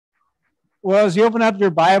Well, as you open up your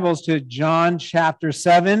Bibles to John chapter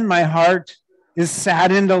 7, my heart is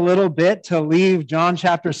saddened a little bit to leave John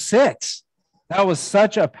chapter 6. That was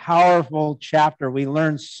such a powerful chapter. We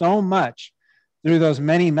learned so much through those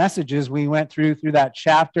many messages we went through that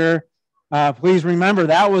chapter. Please remember,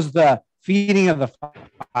 that was the feeding of the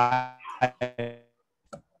 5,000.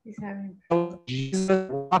 Jesus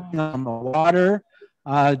walking on the water.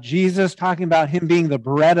 Jesus talking about him being the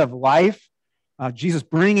bread of life. Jesus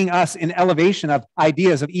bringing us in elevation of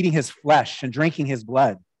ideas of eating his flesh and drinking his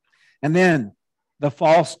blood. And then the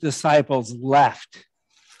false disciples left.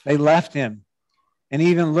 They left him and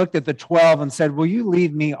even looked at the 12 and said, will you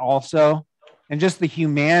leave me also? And just the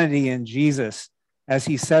humanity in Jesus as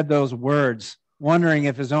he said those words, wondering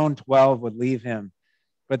if his own 12 would leave him.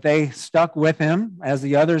 But they stuck with him as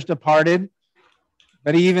the others departed.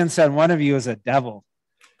 But he even said, one of you is a devil.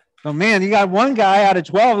 So, man, you got one guy out of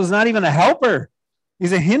 12 who's not even a helper.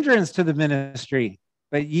 He's a hindrance to the ministry.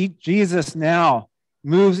 But Jesus now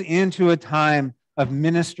moves into a time of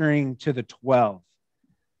ministering to the 12.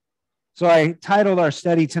 So I titled our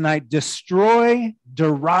study tonight, Destroy,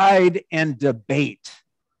 Deride, and Debate.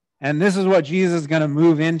 And this is what Jesus is going to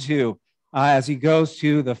move into as he goes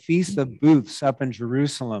to the Feast of Booths up in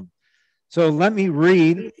Jerusalem. So let me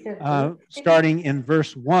read, starting in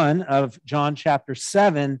verse 1 of John chapter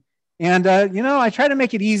 7. And, I try to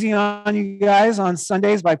make it easy on you guys on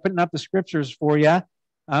Sundays by putting up the scriptures for you.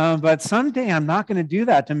 But someday I'm not going to do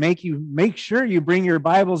that to make sure you bring your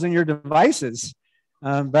Bibles and your devices.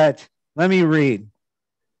 But let me read.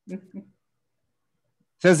 It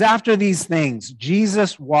says, after these things,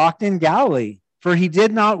 Jesus walked in Galilee, for he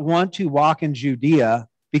did not want to walk in Judea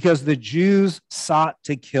because the Jews sought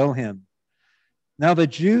to kill him. Now the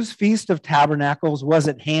Jews' Feast of Tabernacles was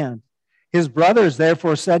at hand. His brothers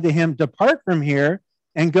therefore said to him, depart from here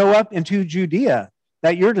and go up into Judea,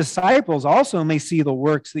 that your disciples also may see the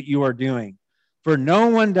works that you are doing. For no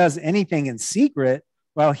one does anything in secret,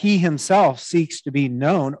 while he himself seeks to be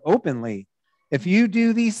known openly. If you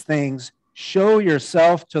do these things, show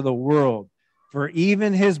yourself to the world, for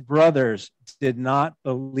even his brothers did not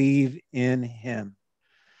believe in him.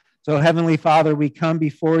 So, Heavenly Father, we come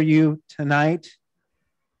before you tonight,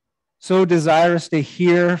 so desirous to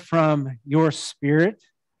hear from your Spirit,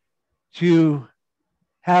 to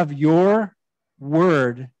have your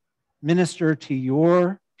word minister to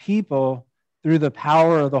your people through the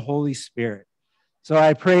power of the Holy Spirit. So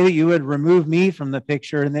I pray that you would remove me from the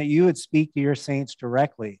picture and that you would speak to your saints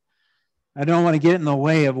directly. I don't want to get in the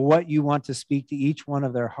way of what you want to speak to each one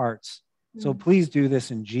of their hearts. So please do this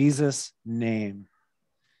in Jesus' name.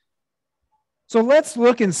 So let's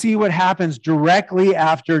look and see what happens directly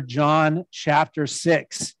after John chapter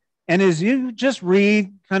 6. And as you just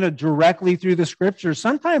read kind of directly through the scriptures,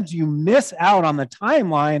 sometimes you miss out on the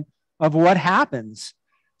timeline of what happens.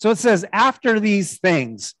 So it says, after these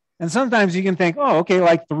things. And sometimes you can think, oh, okay,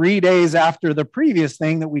 like 3 days after the previous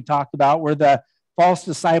thing that we talked about where the false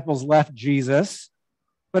disciples left Jesus.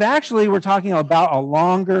 But actually, we're talking about a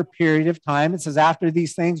longer period of time. It says, after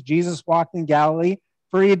these things, Jesus walked in Galilee,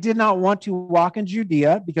 for he did not want to walk in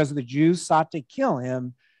Judea because the Jews sought to kill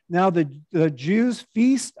him. Now the Jews'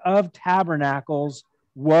 Feast of Tabernacles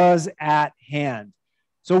was at hand.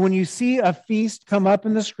 So when you see a feast come up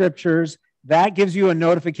in the scriptures, that gives you a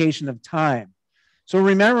notification of time. So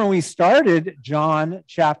remember when we started John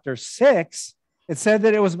chapter 6, it said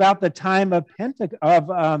that it was about the time of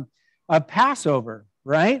Passover,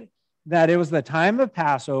 right? That it was the time of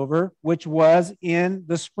Passover, which was in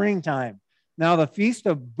the springtime. Now, the Feast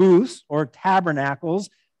of Booths or Tabernacles,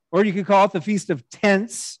 or you could call it the Feast of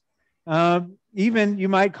Tents. Even you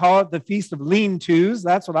might call it the Feast of Lean-Tos.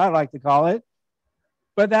 That's what I like to call it.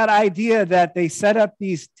 But that idea that they set up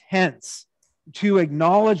these tents to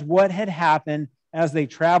acknowledge what had happened as they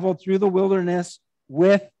traveled through the wilderness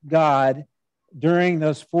with God during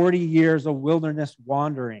those 40 years of wilderness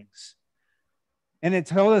wanderings. And it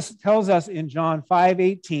tells us in John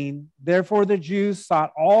 5:18, therefore the Jews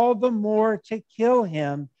sought all the more to kill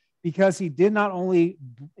him because he not only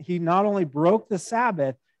broke the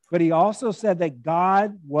Sabbath, but he also said that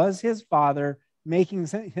God was his father, making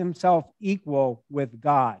himself equal with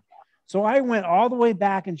God. So I went all the way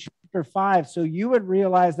back in chapter 5 so you would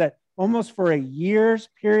realize that almost for a year's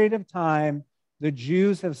period of time, the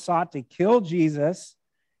Jews have sought to kill Jesus,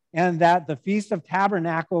 and that the Feast of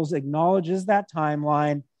Tabernacles acknowledges that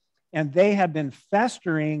timeline, and they have been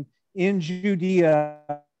festering in Judea.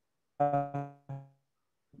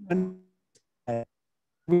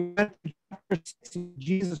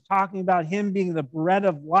 Jesus talking about him being the bread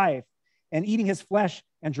of life and eating his flesh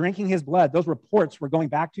and drinking his blood. Those reports were going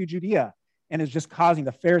back to Judea. and is just causing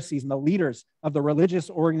the Pharisees and the leaders of the religious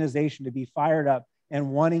organization to be fired up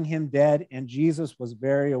and wanting him dead, and Jesus was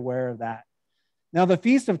very aware of that. Now, the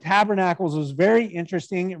Feast of Tabernacles was very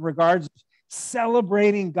interesting in regards to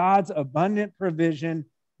celebrating God's abundant provision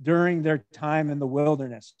during their time in the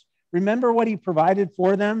wilderness. Remember what he provided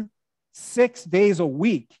for them? 6 days a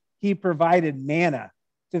week, he provided manna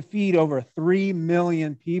to feed over 3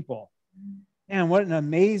 million people. And what an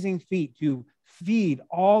amazing feat to feed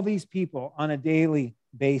all these people on a daily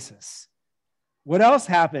basis. What else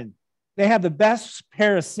happened? They had the best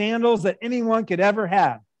pair of sandals that anyone could ever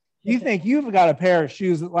have. You think you've got a pair of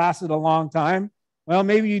shoes that lasted a long time? Well,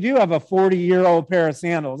 maybe you do have a 40-year-old pair of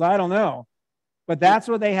sandals. I don't know. But that's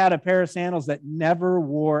what they had, a pair of sandals that never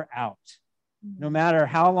wore out. No matter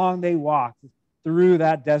how long they walked through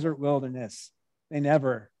that desert wilderness, they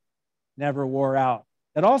never wore out.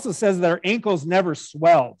 It also says their ankles never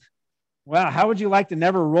swelled. Wow, how would you like to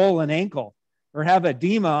never roll an ankle or have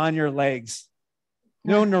edema on your legs?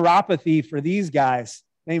 No neuropathy for these guys.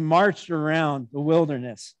 They marched around the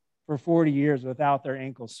wilderness for 40 years without their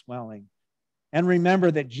ankles swelling. And remember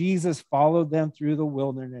that Jesus followed them through the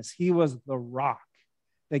wilderness. He was the rock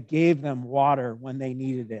that gave them water when they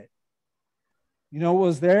needed it. You know what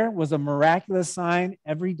was there? Was a miraculous sign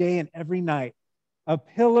every day and every night. A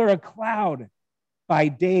pillar of cloud by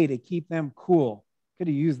day to keep them cool. Could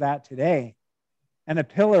have used that today. And a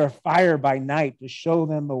pillar of fire by night to show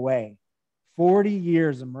them the way. 40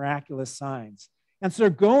 years of miraculous signs. And so they're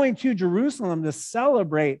going to Jerusalem to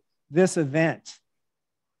celebrate this event.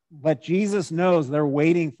 But Jesus knows they're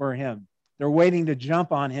waiting for him. They're waiting to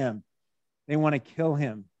jump on him. They want to kill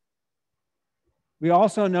him. We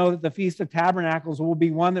also know that the Feast of Tabernacles will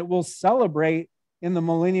be one that we'll celebrate in the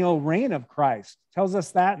millennial reign of Christ. It tells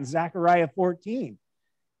us that in Zechariah 14.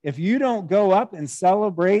 If you don't go up and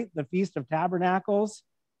celebrate the Feast of Tabernacles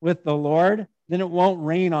with the Lord, then it won't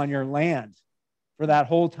rain on your land for that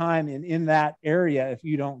whole time and in that area if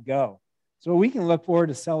you don't go. So we can look forward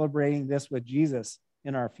to celebrating this with Jesus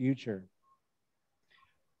in our future.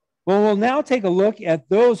 Well, we'll now take a look at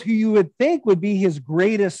those who you would think would be his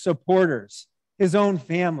greatest supporters, his own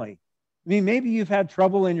family. I mean, maybe you've had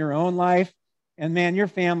trouble in your own life, and man, your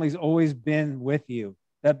family's always been with you.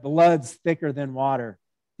 That blood's thicker than water.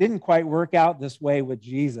 Didn't quite work out this way with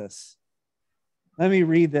Jesus. Let me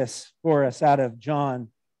read this for us out of John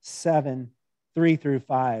 7, 3 through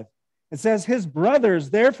 5. It says, his brothers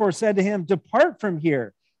therefore said to him, depart from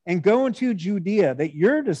here and go into Judea, that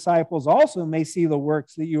your disciples also may see the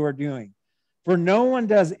works that you are doing. For no one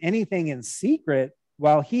does anything in secret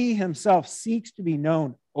while he himself seeks to be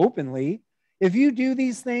known openly. If you do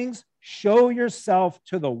these things, show yourself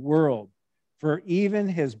to the world, for even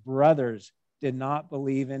his brothers did not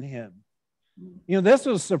believe in him. You know, this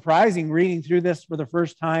was surprising reading through this for the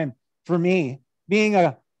first time for me, being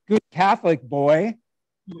a good Catholic boy.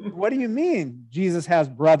 What do you mean Jesus has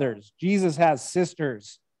brothers? Jesus has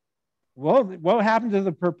sisters. Well, what happened to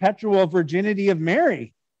the perpetual virginity of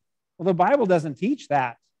Mary? Well, the Bible doesn't teach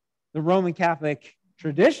that. The Roman Catholic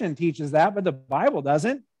tradition teaches that, but the Bible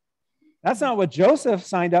doesn't. That's not what Joseph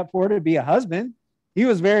signed up for, to be a husband. He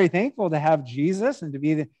was very thankful to have Jesus and to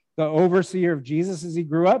be the overseer of Jesus as he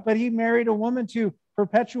grew up, but he married a woman to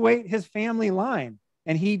perpetuate his family line,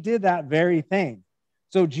 and he did that very thing.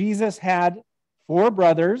 So Jesus had 4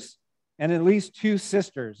 brothers and at least 2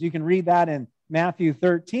 sisters. You can read that in Matthew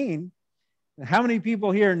 13. How many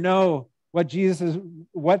people here know what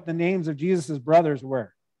the names of Jesus's brothers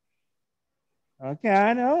were? Okay,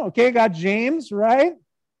 I know. Okay, got James, right?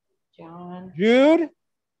 John. Jude.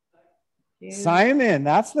 Simon,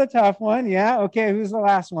 that's the tough one. Yeah, okay, who's the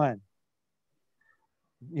last one?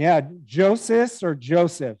 Yeah, Joseph or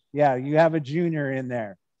Joseph. Yeah, you have a junior in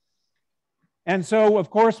there. And so, of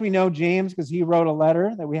course, we know James because he wrote a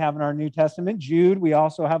letter that we have in our New Testament. Jude, we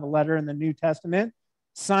also have a letter in the New Testament.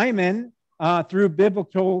 Simon, through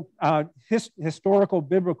historical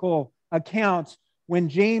biblical accounts, when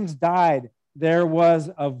James died, there was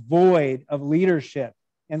a void of leadership,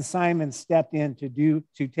 and Simon stepped in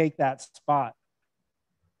to take that spot.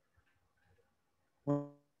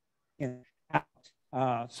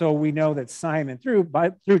 So we know that Simon,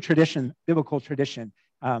 through tradition, biblical tradition,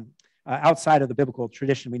 outside of the biblical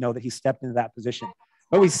tradition, we know that he stepped into that position.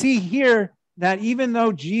 But we see here that even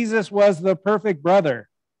though Jesus was the perfect brother,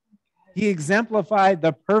 he exemplified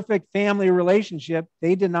the perfect family relationship,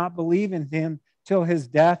 they did not believe in him till his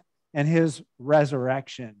death and his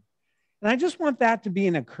resurrection. And I just want that to be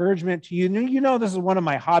an encouragement to you. You know, this is one of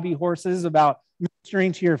my hobby horses about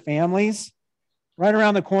ministering to your families. Right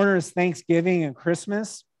around the corner is Thanksgiving and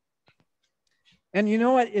Christmas. And you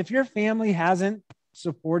know what? If your family hasn't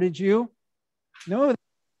supported you, Know that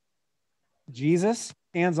Jesus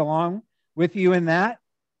stands along with you in that.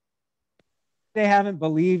 They haven't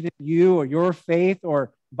believed in you or your faith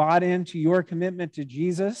or bought into your commitment to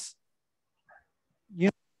Jesus. You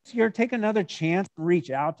know, this year, take another chance to reach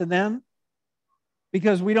out to them,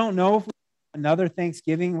 because we don't know if we have another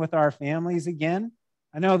Thanksgiving with our families again.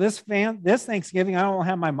 I know this Thanksgiving, I don't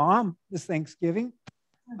have my mom this Thanksgiving.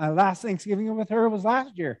 My last Thanksgiving with her was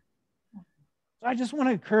last year. So I just want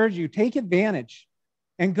to encourage you, take advantage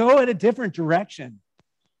and go in a different direction.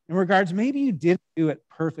 In regards, maybe you didn't do it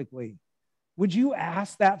perfectly. Would you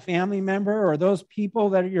ask that family member or those people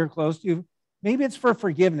that you're close to, maybe it's for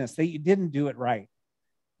forgiveness that you didn't do it right.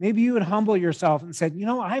 Maybe you would humble yourself and said,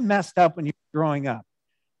 I messed up when you were growing up,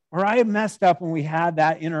 or I messed up when we had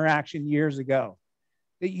that interaction years ago,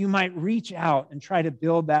 that you might reach out and try to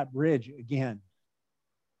build that bridge again.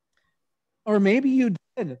 Or maybe you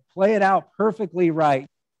did play it out perfectly right,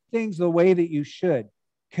 things the way that you should.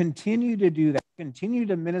 Continue to do that. Continue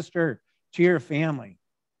to minister to your family.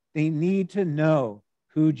 They need to know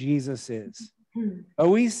who Jesus is. But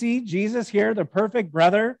we see Jesus here, the perfect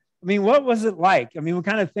brother. I mean, what was it like? I mean, we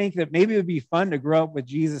kind of think that maybe it would be fun to grow up with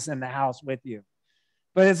Jesus in the house with you.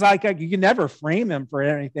 But it's like you can never frame him for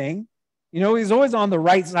anything. He's always on the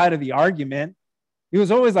right side of the argument. He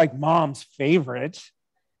was always like mom's favorite.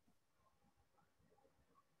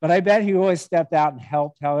 But I bet he always stepped out and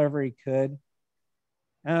helped however he could.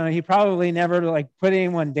 He probably never put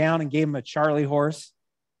anyone down and gave him a Charlie horse.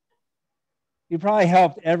 He probably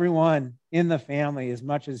helped everyone in the family as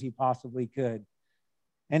much as he possibly could.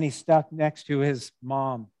 And he stuck next to his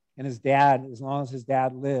mom and his dad as long as his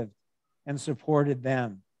dad lived and supported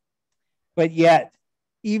them. But yet,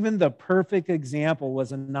 even the perfect example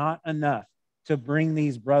was not enough to bring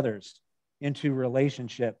these brothers into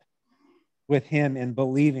relationship with him and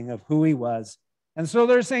believing of who he was. And so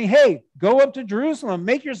they're saying, hey, go up to Jerusalem,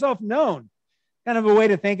 make yourself known. Kind of a way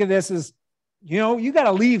to think of this is, you got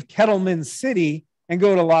to leave Kettleman City and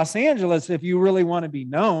go to Los Angeles if you really want to be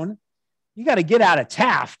known. You got to get out of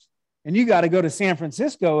Taft and you got to go to San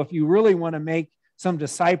Francisco if you really want to make some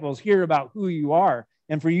disciples hear about who you are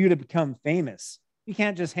and for you to become famous. You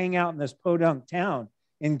can't just hang out in this podunk town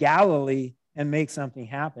in Galilee and make something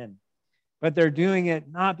happen. But they're doing it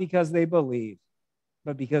not because they believe,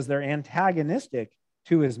 but because they're antagonistic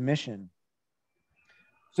to his mission.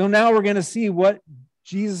 So now we're going to see what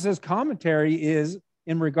Jesus' commentary is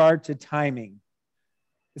in regard to timing.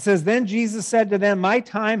 It says, then Jesus said to them, my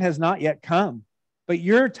time has not yet come, but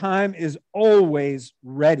your time is always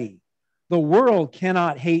ready. The world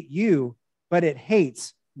cannot hate you, but it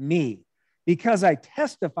hates me, because I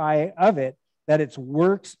testify of it that its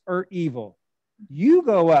works are evil. You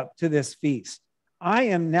go up to this feast. I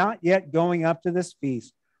am not yet going up to this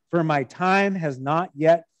feast, for my time has not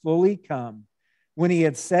yet fully come. When he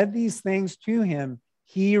had said these things to him,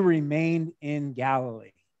 he remained in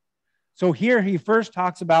Galilee. So here he first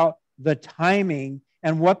talks about the timing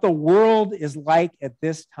and what the world is like at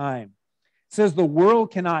this time. It says the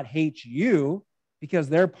world cannot hate you because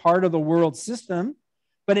they're part of the world system,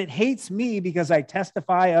 but it hates me because I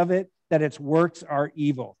testify of it that its works are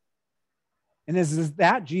evil. And is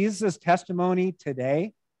that Jesus' testimony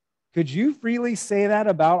today? Could you freely say that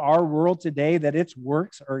about our world today, that its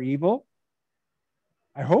works are evil?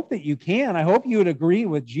 I hope that you can. I hope you would agree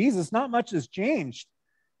with Jesus. Not much has changed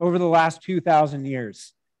over the last 2,000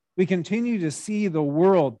 years. We continue to see the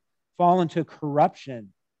world fall into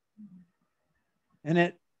corruption. And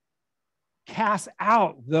it casts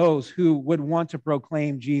out those who would want to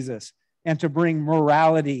proclaim Jesus and to bring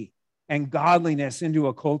morality and godliness into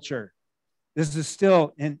a culture. This is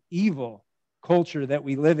still an evil culture that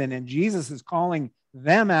we live in, and Jesus is calling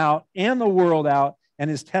them out and the world out, and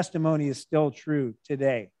his testimony is still true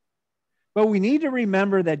today. But we need to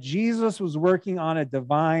remember that Jesus was working on a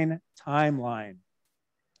divine timeline.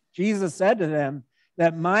 Jesus said to them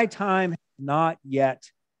that my time has not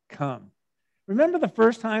yet come. Remember the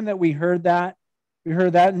first time that we heard that? We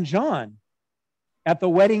heard that in John at the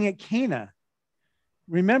wedding at Cana.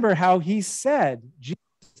 Remember how he said Jesus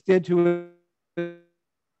did to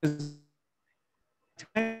his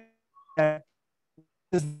time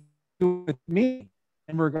with me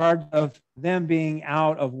in regard of them being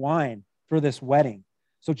out of wine for this wedding.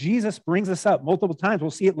 So Jesus brings this up multiple times.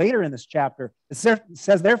 We'll see it later in this chapter. It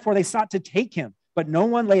says, therefore, they sought to take him, but no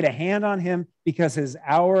one laid a hand on him because his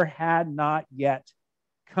hour had not yet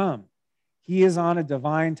come. He is on a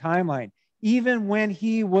divine timeline. Even when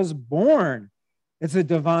he was born, it's a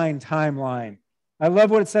divine timeline. I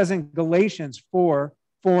love what it says in Galatians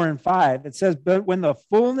 4:4-5. It says, but when the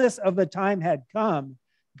fullness of the time had come,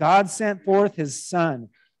 God sent forth his son,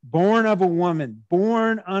 born of a woman,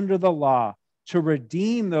 born under the law, to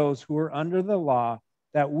redeem those who are under the law,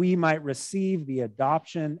 that we might receive the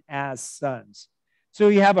adoption as sons. So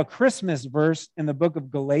you have a Christmas verse in the book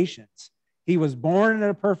of Galatians. He was born at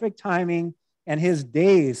a perfect timing, and his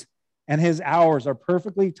days and his hours are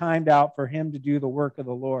perfectly timed out for him to do the work of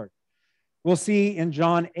the Lord. We'll see in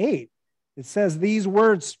John 8, it says these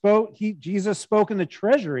words Jesus spoke in the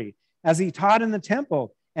treasury as he taught in the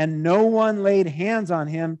temple, and no one laid hands on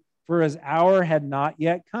him, for his hour had not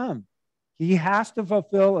yet come. He has to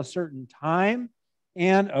fulfill a certain time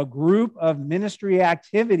and a group of ministry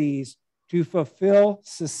activities to fulfill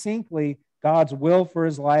succinctly God's will for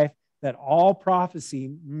his life, that all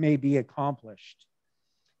prophecy may be accomplished.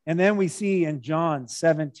 And then we see in John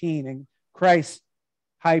 17, in Christ's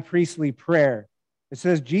high priestly prayer, it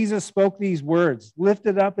says, Jesus spoke these words,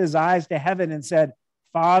 lifted up his eyes to heaven and said,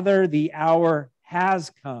 Father, the hour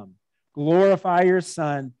has come. Glorify your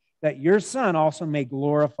Son, that your Son also may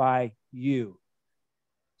glorify you.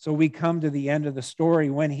 So we come to the end of the story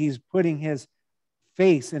when he's putting his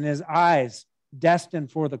face and his eyes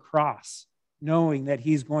destined for the cross, knowing that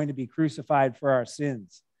he's going to be crucified for our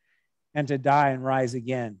sins and to die and rise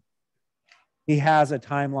again. He has a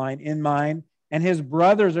timeline in mind, and his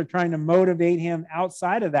brothers are trying to motivate him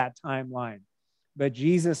outside of that timeline. But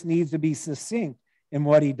Jesus needs to be succinct in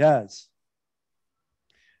what he does.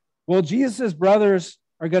 Well, Jesus' brothers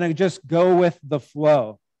are going to just go with the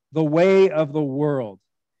flow, the way of the world.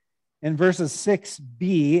 In verses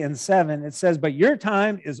 6b and 7, it says, but your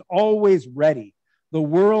time is always ready. The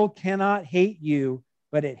world cannot hate you,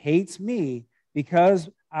 but it hates me because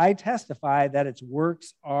I testify that its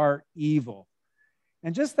works are evil.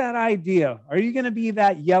 And just that idea, are you going to be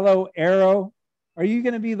that yellow arrow? Are you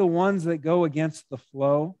going to be the ones that go against the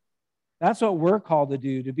flow? That's what we're called to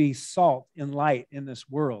do, to be salt and light in this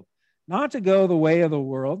world. Not to go the way of the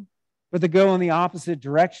world, but to go in the opposite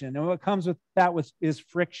direction. And what comes with that is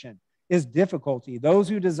friction, is difficulty. Those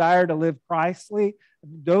who desire to live Christly,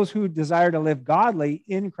 those who desire to live godly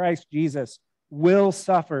in Christ Jesus will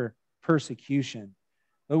suffer persecution.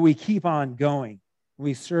 But we keep on going.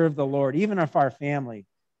 We serve the Lord, even if our family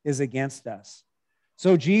is against us.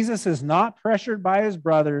 So Jesus is not pressured by his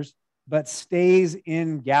brothers, but stays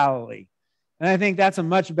in Galilee. And I think that's a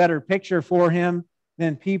much better picture for him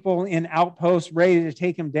than people in outposts ready to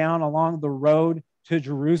take him down along the road to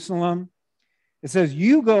Jerusalem. It says,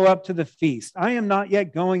 you go up to the feast. I am not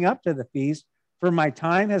yet going up to the feast, for my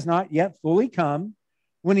time has not yet fully come.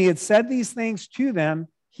 When he had said these things to them,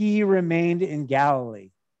 he remained in Galilee.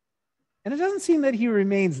 And it doesn't seem that he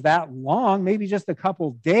remains that long, maybe just a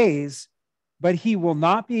couple days, but he will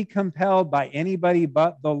not be compelled by anybody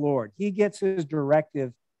but the Lord. He gets his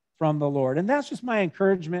directive from the Lord. And that's just my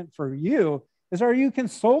encouragement for you, is are you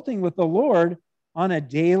consulting with the Lord on a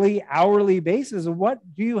daily, hourly basis of what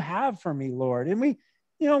do you have for me, Lord? And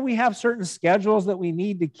we have certain schedules that we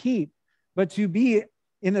need to keep, but to be,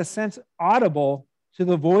 in a sense, audible to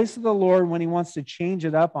the voice of the Lord when he wants to change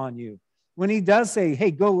it up on you. When he does say, hey,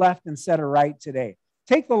 go left instead of right today.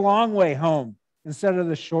 Take the long way home instead of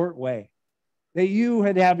the short way. That you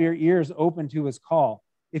would have your ears open to his call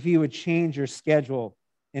if he would change your schedule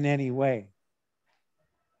in any way.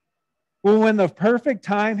 Well, when the perfect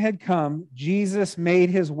time had come, Jesus made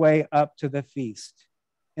his way up to the feast.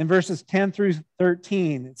 In verses 10 through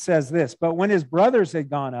 13, it says this, but when his brothers had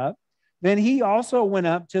gone up, then he also went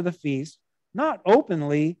up to the feast, not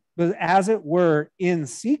openly, but as it were in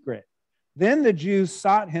secret. Then the Jews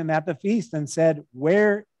sought him at the feast and said,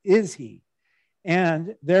 where is he?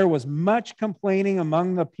 And there was much complaining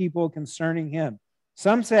among the people concerning him.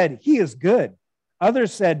 Some said, he is good.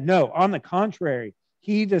 Others said, no, on the contrary,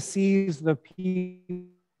 he deceives the people.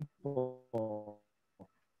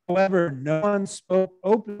 However, no one spoke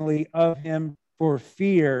openly of him for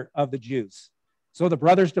fear of the Jews. So the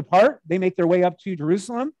brothers depart. They make their way up to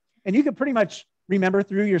Jerusalem. And you can pretty much remember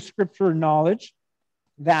through your scripture knowledge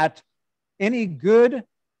that any good,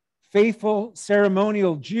 faithful,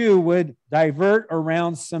 ceremonial Jew would divert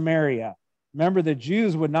around Samaria. Remember, the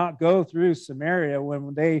Jews would not go through Samaria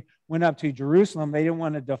when they went up to Jerusalem. They didn't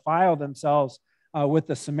want to defile themselves with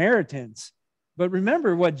the Samaritans. But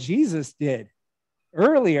remember what Jesus did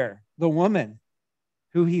earlier, the woman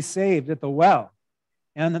who he saved at the well.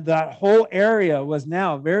 And that whole area was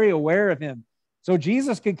now very aware of him. So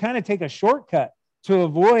Jesus could kind of take a shortcut to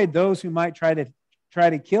avoid those who might try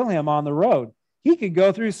to kill him on the road. He could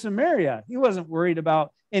go through Samaria. He wasn't worried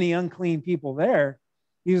about any unclean people there.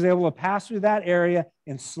 He was able to pass through that area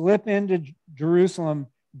and slip into Jerusalem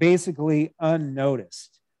basically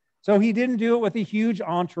unnoticed. So he didn't do it with a huge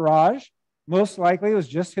entourage. Most likely it was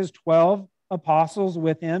just his 12 apostles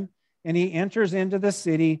with him, and he enters into the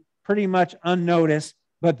city pretty much unnoticed,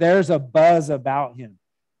 but there's a buzz about him.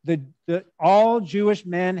 All Jewish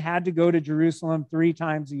men had to go to Jerusalem 3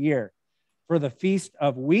 times a year for the Feast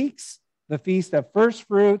of Weeks, the Feast of First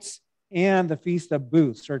Fruits, and the Feast of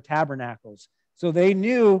Booths or Tabernacles. So they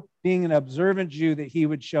knew, being an observant Jew, that he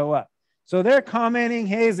would show up. So they're commenting,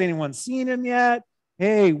 hey, has anyone seen him yet?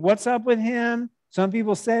 Hey, what's up with him? Some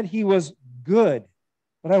people said he was good.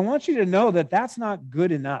 But I want you to know that that's not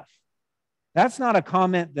good enough. That's not a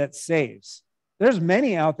comment that saves. There's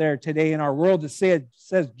many out there today in our world that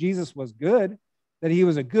says Jesus was good, that he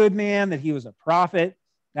was a good man, that he was a prophet.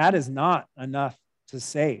 That is not enough to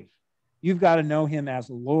save. You've got to know him as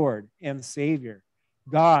Lord and Savior,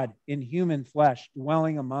 God in human flesh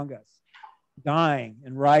dwelling among us, dying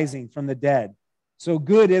and rising from the dead. So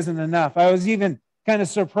good isn't enough. I was even kind of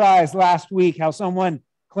surprised last week how someone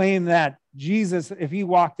claimed that Jesus, if he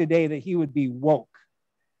walked today, that he would be woke.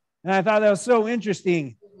 And I thought that was so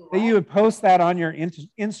interesting that you would post that on your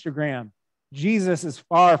Instagram. Jesus is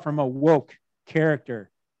far from a woke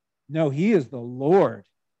character. No, he is the Lord.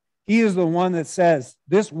 He is the one that says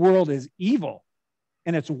this world is evil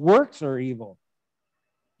and its works are evil.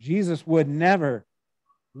 Jesus would never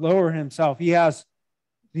lower himself. He has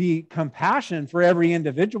the compassion for every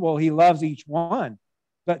individual. He loves each one,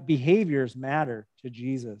 but behaviors matter to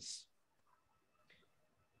Jesus.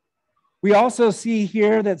 We also see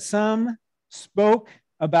here that some spoke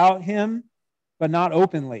about him, but not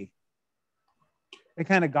openly. They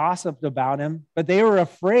kind of gossiped about him, but they were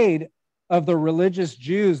afraid of the religious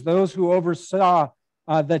Jews, those who oversaw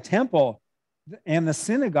the temple and the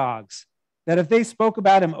synagogues, that if they spoke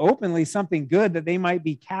about him openly, something good, that they might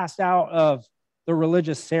be cast out of the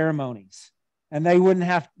religious ceremonies, and they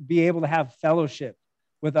wouldn't be able to have fellowship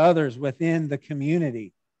with others within the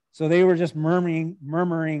community. So they were just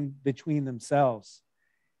murmuring between themselves.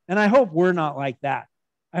 And I hope we're not like that.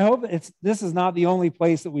 I hope this is not the only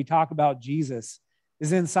place that we talk about Jesus,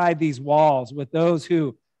 is inside these walls with those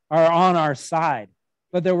who are on our side,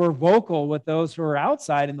 but that we're vocal with those who are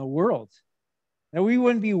outside in the world. That we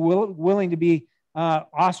wouldn't be willing to be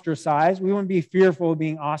ostracized. We wouldn't be fearful of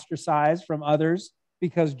being ostracized from others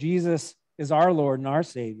because Jesus is our Lord and our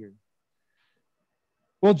Savior.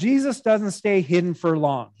 Well, Jesus doesn't stay hidden for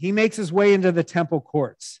long. He makes his way into the temple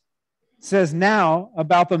courts. It says, now,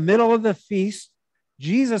 about the middle of the feast,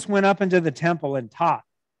 Jesus went up into the temple and taught.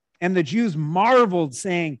 And the Jews marveled,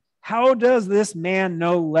 saying, how does this man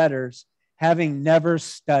know letters, having never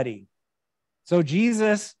studied? So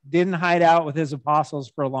Jesus didn't hide out with his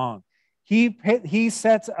apostles for long. He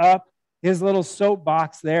sets up his little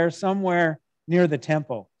soapbox there somewhere near the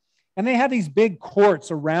temple. And they had these big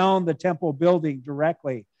courts around the temple building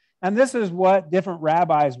directly. And this is what different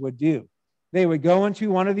rabbis would do. They would go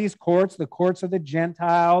into one of these courts, the courts of the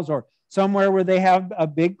Gentiles, or somewhere where they have a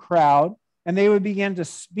big crowd, and they would begin to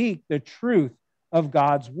speak the truth of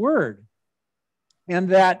God's word. And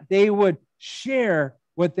that they would share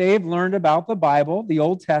what they've learned about the Bible, the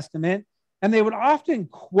Old Testament, and they would often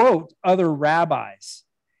quote other rabbis.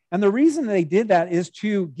 And the reason they did that is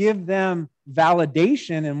to give them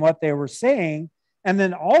validation in what they were saying, and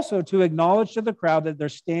then also to acknowledge to the crowd that they're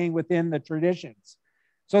staying within the traditions.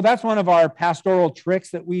 So that's one of our pastoral tricks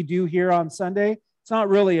that we do here on Sunday. It's not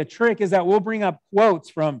really a trick, is that we'll bring up quotes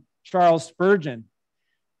from Charles Spurgeon,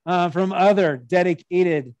 from other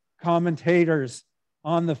dedicated commentators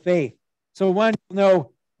on the faith. So one will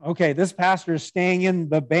know, okay, this pastor is staying in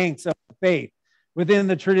the banks of the faith within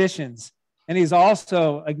the traditions. And he's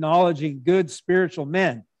also acknowledging good spiritual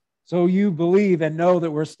men. So you believe and know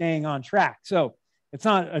that we're staying on track. So it's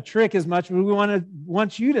not a trick as much, but we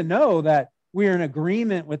want you to know that we are in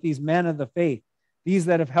agreement with these men of the faith, these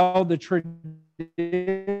that have held the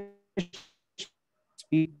tradition,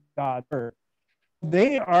 speak God's word.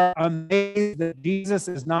 They are amazed that Jesus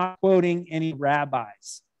is not quoting any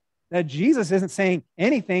rabbis, that Jesus isn't saying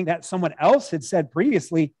anything that someone else had said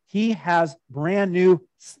previously. He has brand new,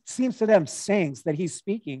 seems to them, sayings that he's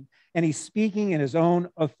speaking, and he's speaking in his own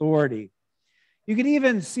authority. You can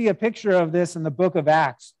even see a picture of this in the book of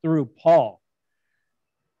Acts through Paul.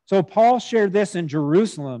 So Paul shared this in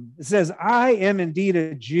Jerusalem. It says, I am indeed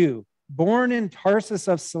a Jew, born in Tarsus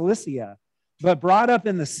of Cilicia, but brought up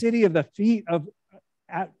in the city of the feet of,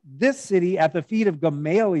 at this city at the feet of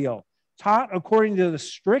Gamaliel, taught according to the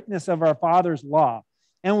strictness of our father's law,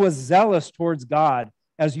 and was zealous towards God,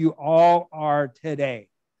 as you all are today.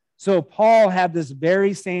 So Paul had this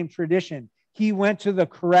very same tradition. He went to the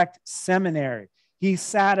correct seminary. He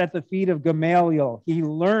sat at the feet of Gamaliel. He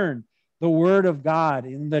learned the word of God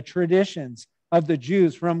in the traditions of the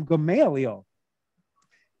Jews from Gamaliel.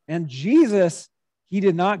 And Jesus, he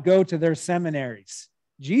did not go to their seminaries.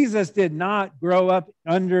 Jesus did not grow up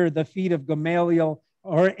under the feet of Gamaliel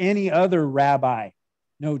or any other rabbi.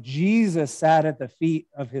 No, Jesus sat at the feet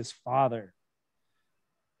of his Father.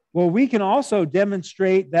 Well, we can also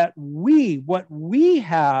demonstrate that what we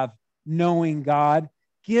have knowing God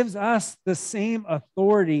gives us the same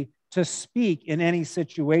authority to speak in any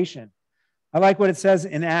situation. I like what it says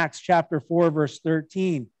in Acts chapter 4, verse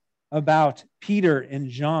 13 about Peter and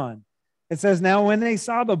John. It says, now when they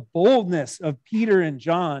saw the boldness of Peter and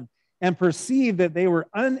John and perceived that they were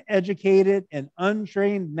uneducated and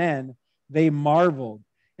untrained men, they marveled,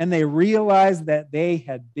 and they realized that they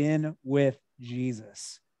had been with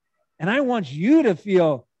Jesus. And I want you to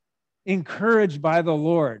feel encouraged by the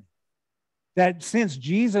Lord that since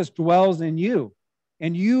Jesus dwells in you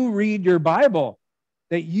and you read your Bible,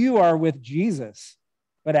 that you are with Jesus.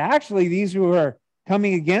 But actually, these who are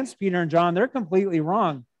coming against Peter and John, they're completely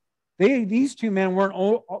wrong. These two men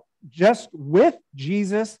weren't just with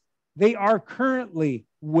Jesus. They are currently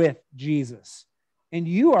with Jesus. And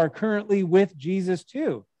you are currently with Jesus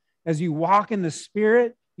too. As you walk in the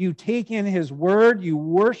Spirit, you take in his word, you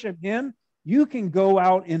worship him, you can go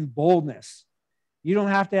out in boldness. You don't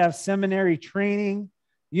have to have seminary training.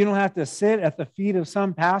 You don't have to sit at the feet of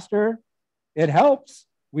some pastor. It helps.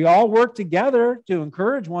 We all work together to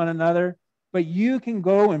encourage one another, but you can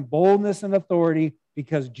go in boldness and authority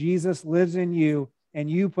because Jesus lives in you and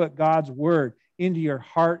you put God's word into your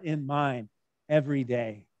heart and mind every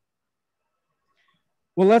day.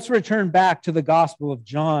 Well, let's return back to the Gospel of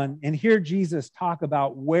John and hear Jesus talk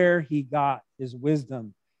about where he got his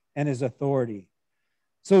wisdom and his authority.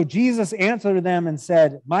 So Jesus answered them and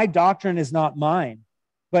said, my doctrine is not mine,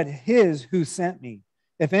 but his who sent me.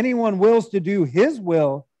 If anyone wills to do his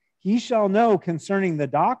will, he shall know concerning the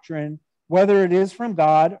doctrine, whether it is from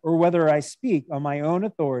God or whether I speak on my own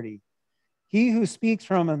authority. He who speaks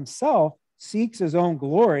from himself seeks his own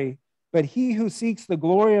glory, but he who seeks the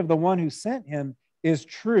glory of the one who sent him is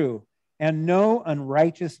true, and no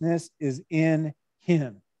unrighteousness is in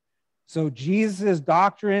him. So Jesus'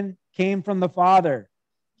 doctrine came from the Father.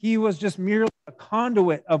 He was just merely a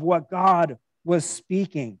conduit of what God was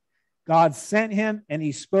speaking. God sent him, and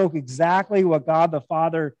he spoke exactly what God the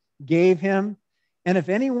Father gave him. And if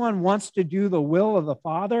anyone wants to do the will of the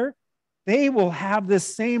Father, they will have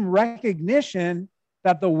this same recognition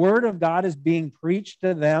that the Word of God is being preached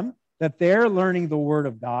to them, that they're learning the Word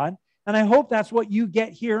of God. And I hope that's what you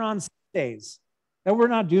get here on Sundays, that we're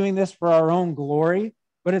not doing this for our own glory,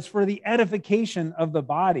 but it's for the edification of the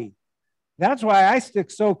body. That's why I stick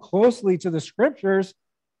so closely to the scriptures,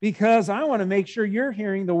 because I want to make sure you're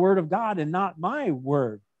hearing the word of God and not my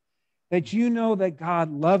word, that you know that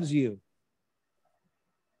God loves you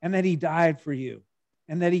and that he died for you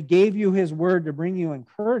and that he gave you his word to bring you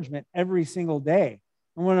encouragement every single day.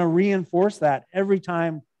 I want to reinforce that every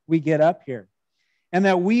time we get up here. And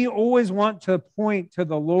that we always want to point to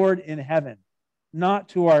the Lord in heaven, not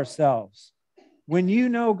to ourselves. When you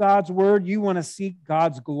know God's word, you want to seek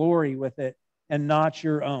God's glory with it and not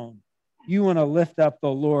your own. You want to lift up the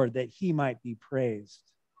Lord that he might be praised.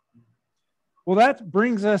 Well, that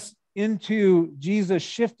brings us into Jesus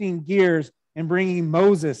shifting gears and bringing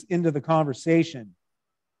Moses into the conversation.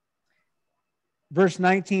 Verse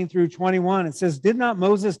 19 through 21, it says, did not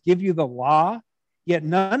Moses give you the law? Yet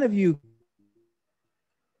none of you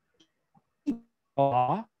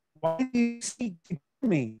law, why do you seek to kill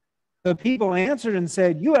me? The people answered and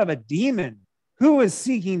said, you have a demon. Who is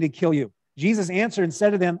seeking to kill you? Jesus answered and said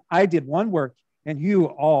to them, I did one work, and you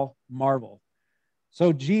all marvel.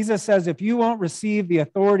 So Jesus says, if you won't receive the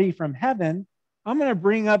authority from heaven, I'm going to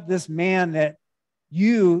bring up this man that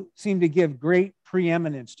you seem to give great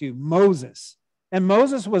preeminence to, Moses. And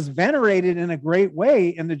Moses was venerated in a great way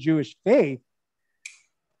in the Jewish faith.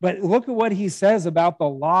 But look at what he says about the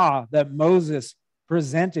law that Moses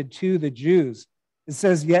presented to the Jews. It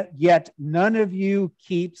says, yet none of you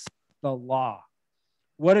keeps the law.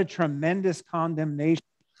 What a tremendous condemnation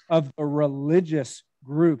of the religious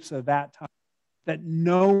groups of that time, that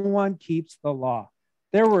no one keeps the law.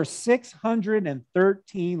 There were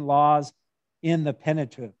 613 laws in the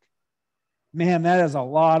Pentateuch. Man, that is a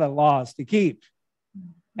lot of laws to keep.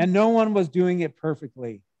 And no one was doing it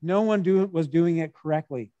perfectly. No one was doing it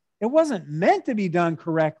correctly. It wasn't meant to be done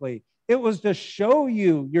correctly. It was to show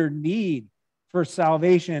you your need for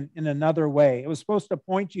salvation in another way. It was supposed to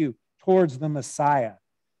point you towards the Messiah.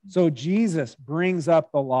 So Jesus brings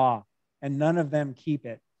up the law, and none of them keep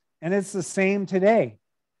it. And it's the same today.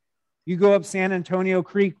 You go up San Antonio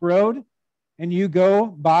Creek Road, and you go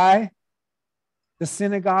by the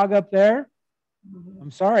synagogue up there.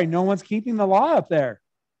 I'm sorry, no one's keeping the law up there.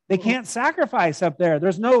 They can't sacrifice up there.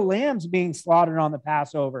 There's no lambs being slaughtered on the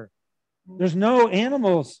Passover. There's no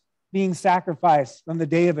animals being sacrificed on the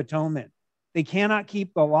Day of Atonement. They cannot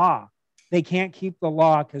keep the law. They can't keep the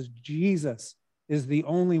law because Jesus is the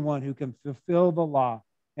only one who can fulfill the law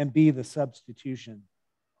and be the substitution.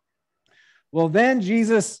 Well, then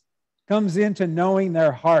Jesus comes into knowing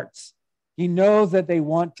their hearts. He knows that they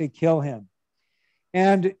want to kill him.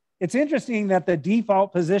 And it's interesting that the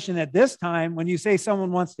default position at this time, when you say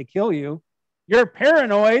someone wants to kill you, you're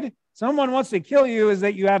paranoid, someone wants to kill you, is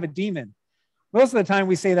that you have a demon. Most of the time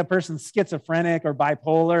we say that person's schizophrenic or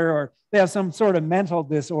bipolar or they have some sort of mental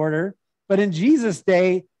disorder. But in Jesus'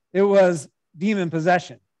 day, it was demon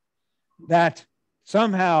possession, that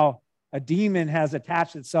somehow a demon has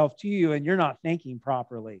attached itself to you and you're not thinking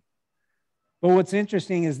properly. But what's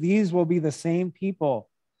interesting is these will be the same people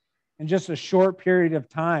in just a short period of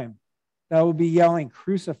time that will be yelling,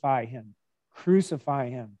 crucify him, crucify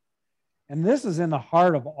him. And this is in the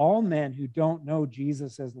heart of all men who don't know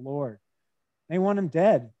Jesus as Lord. They want him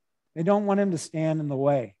dead. They don't want him to stand in the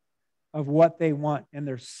way of what they want and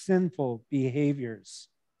their sinful behaviors.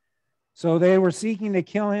 So they were seeking to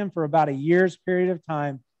kill him for about a year's period of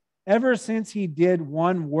time, ever since he did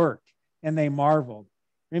one work, and they marveled.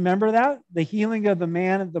 Remember that? The healing of the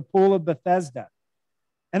man at the pool of Bethesda.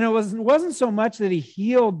 And it wasn't so much that he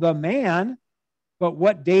healed the man, but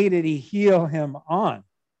what day did he heal him on?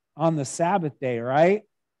 On the Sabbath day, right?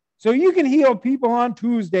 So you can heal people on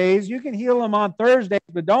Tuesdays, you can heal them on Thursdays,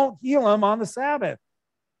 but don't heal them on the Sabbath.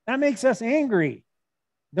 That makes us angry.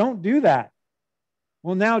 Don't do that.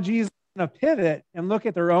 Well, now Jesus is going to pivot and look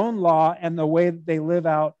at their own law and the way that they live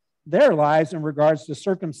out their lives in regards to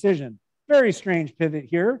circumcision. Very strange pivot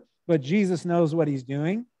here, but Jesus knows what he's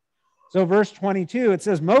doing. So verse 22, it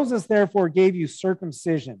says, Moses therefore gave you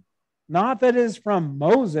circumcision, not that it is from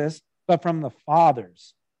Moses, but from the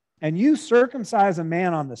fathers. And you circumcise a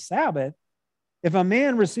man on the Sabbath. If a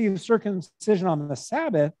man receives circumcision on the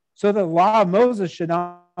Sabbath, so the law of Moses should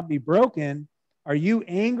not be broken, are you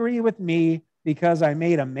angry with me because I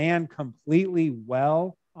made a man completely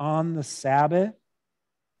well on the Sabbath?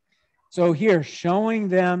 So here, showing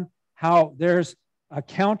them how there's a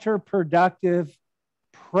counterproductive,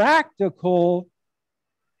 practical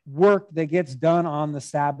work that gets done on the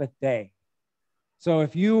Sabbath day. So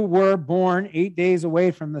if you were born 8 days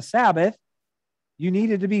away from the Sabbath, you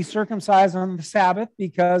needed to be circumcised on the Sabbath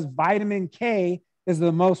because vitamin K is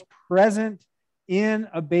the most present in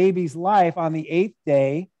a baby's life on the 8th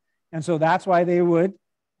day. And so that's why they would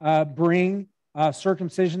bring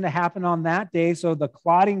circumcision to happen on that day. So the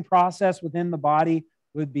clotting process within the body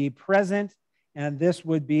would be present, and this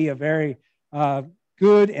would be a very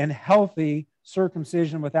good and healthy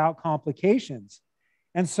circumcision without complications.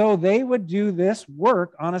 And so they would do this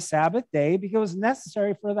work on a Sabbath day because it was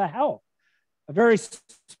necessary for the health. A very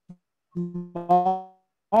small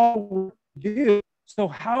work to do. So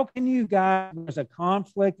how can you guys, there's a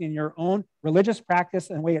conflict in your own religious practice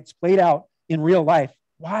and the way it's played out in real life.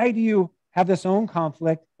 Why do you have this own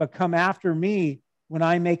conflict, but come after me when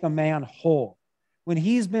I make a man whole? When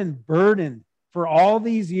he's been burdened for all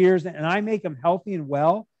these years and I make him healthy and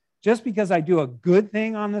well, just because I do a good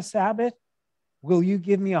thing on the Sabbath, will you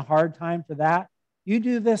give me a hard time for that? You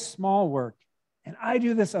do this small work and I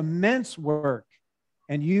do this immense work,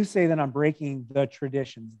 and you say that I'm breaking the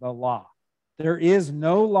traditions, the law. There is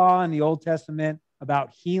no law in the Old Testament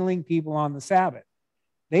about healing people on the Sabbath.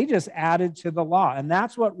 They just added to the law, and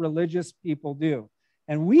that's what religious people do.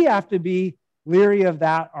 And we have to be leery of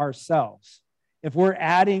that ourselves. If we're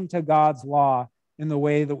adding to God's law in the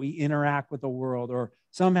way that we interact with the world, or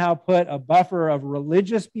somehow put a buffer of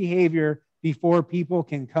religious behavior before people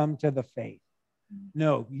can come to the faith.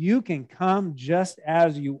 No, you can come just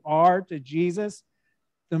as you are to Jesus,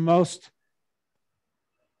 the most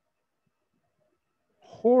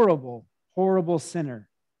horrible, horrible sinner.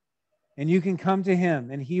 And you can come to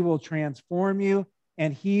him and he will transform you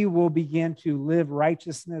and he will begin to live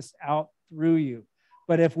righteousness out through you.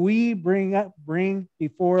 But if we bring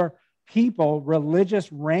before people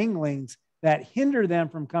religious wranglings that hinder them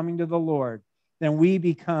from coming to the Lord, then we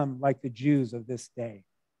become like the Jews of this day.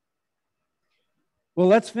 Well,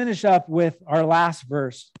 let's finish up with our last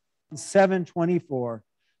verse, 7:24.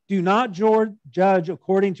 Do not judge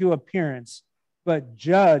according to appearance, but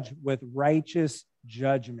judge with righteous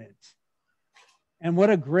judgment. And what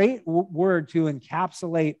a great word to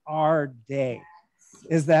encapsulate our day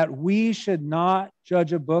is that we should not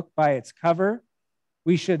judge a book by its cover.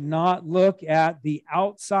 We should not look at the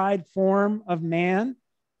outside form of man,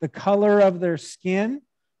 the color of their skin,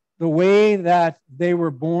 the way that they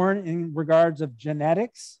were born in regards of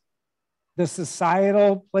genetics. the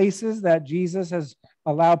societal places that Jesus has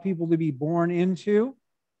allowed people to be born into.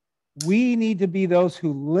 We need to be those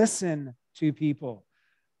who listen to people.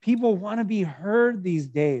 People want to be heard these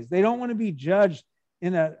days. They don't want to be judged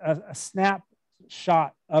in a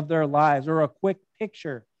snapshot of their lives or a quick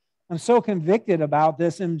picture. I'm so convicted about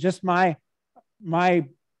this and just my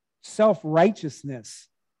self-righteousness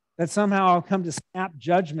that somehow I'll come to snap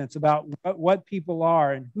judgments about what people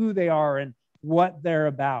are and who they are and what they're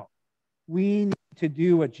about. We need to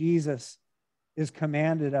do what Jesus is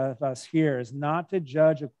commanded of us here, is not to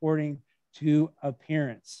judge according to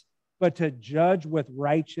appearance, but to judge with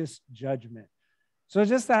righteous judgment. So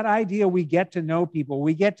just that idea, we get to know people.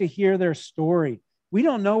 We get to hear their story. We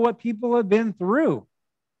don't know what people have been through,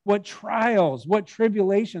 what trials, what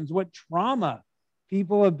tribulations, what trauma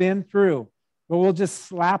people have been through. But we'll just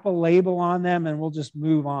slap a label on them and we'll just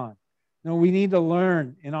move on. No, we need to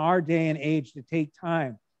learn in our day and age to take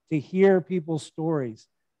time to hear people's stories,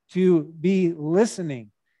 to be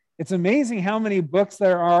listening. It's amazing how many books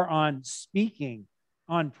there are on speaking,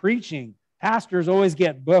 on preaching. Pastors always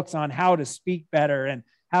get books on how to speak better and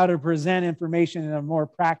how to present information in a more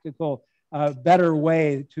practical, better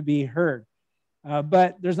way to be heard.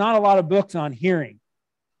 But there's not a lot of books on hearing.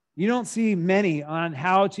 You don't see many on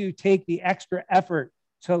how to take the extra effort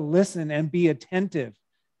to listen and be attentive.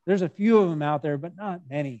 There's a few of them out there, but not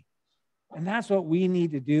many. And that's what we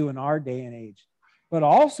need to do in our day and age. But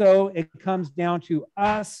also, it comes down to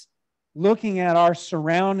us looking at our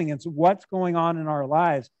surroundings, what's going on in our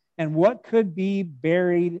lives, and what could be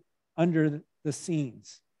buried under the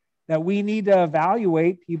scenes. That we need to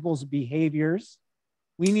evaluate people's behaviors.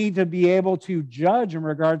 We need to be able to judge in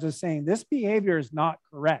regards to saying this behavior is not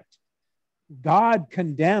correct. God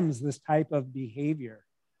condemns this type of behavior.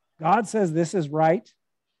 God says this is right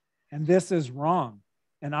and this is wrong.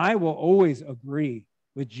 And I will always agree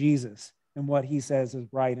with Jesus and what he says is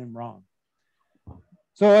right and wrong.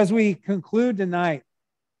 So as we conclude tonight,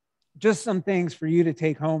 just some things for you to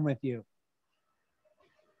take home with you.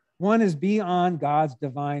 One is be on God's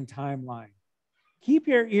divine timeline. Keep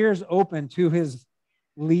your ears open to his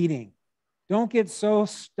leading. Don't get so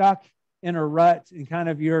stuck in a rut in kind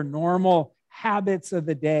of your normal habits of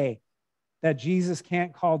the day that Jesus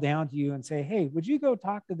can't call down to you and say, hey, would you go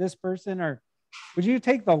talk to this person, or would you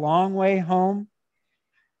take the long way home?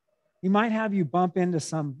 He might have you bump into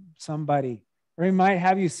somebody, or he might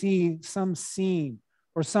have you see some scene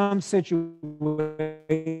or some situation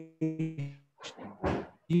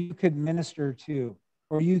you could minister to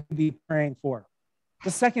or you could be praying for.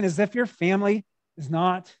 The second is, if your family is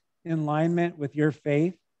not in alignment with your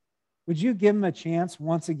faith, would you give them a chance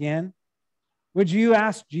once again? Would you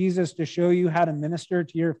ask Jesus to show you how to minister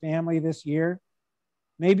to your family this year?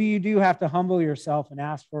 Maybe you do have to humble yourself and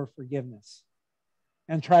ask for forgiveness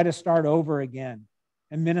and try to start over again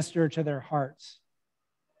and minister to their hearts.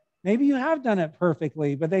 Maybe you have done it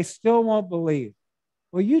perfectly, but they still won't believe.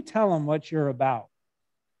 Well, you tell them what you're about.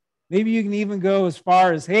 Maybe you can even go as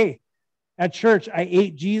far as, hey, at church, I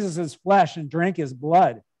ate Jesus' flesh and drank his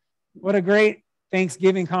blood. What a great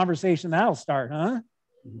Thanksgiving conversation that'll start, huh?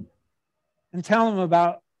 And tell them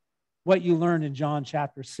about what you learned in John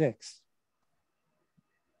chapter 6.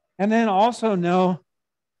 And then also know,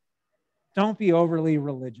 don't be overly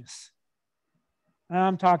religious. And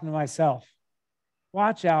I'm talking to myself.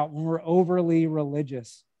 Watch out when we're overly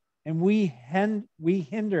religious and we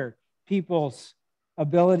hinder people's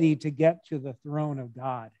ability to get to the throne of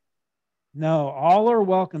God. No, all are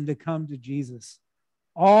welcome to come to Jesus.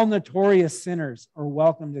 All notorious sinners are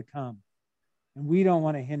welcome to come. And we don't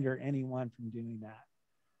want to hinder anyone from doing that.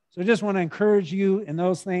 So I just want to encourage you in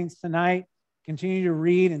those things tonight. Continue to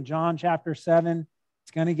read in John chapter 7.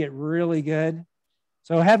 It's going to get really good.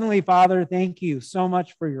 So Heavenly Father, thank you so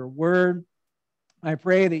much for your word. I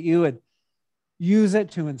pray that you would use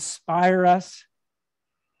it to inspire us,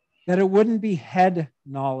 that it wouldn't be head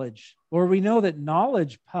knowledge. Lord, we know that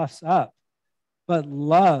knowledge puffs up, but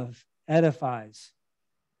love edifies.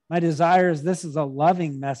 My desire is this is a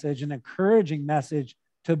loving message, an encouraging message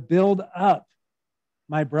to build up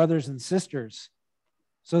my brothers and sisters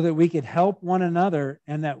so that we could help one another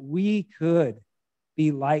and that we could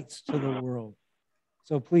be lights to the world.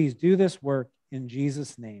 So please do this work in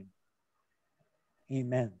Jesus' name.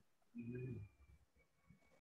 Amen.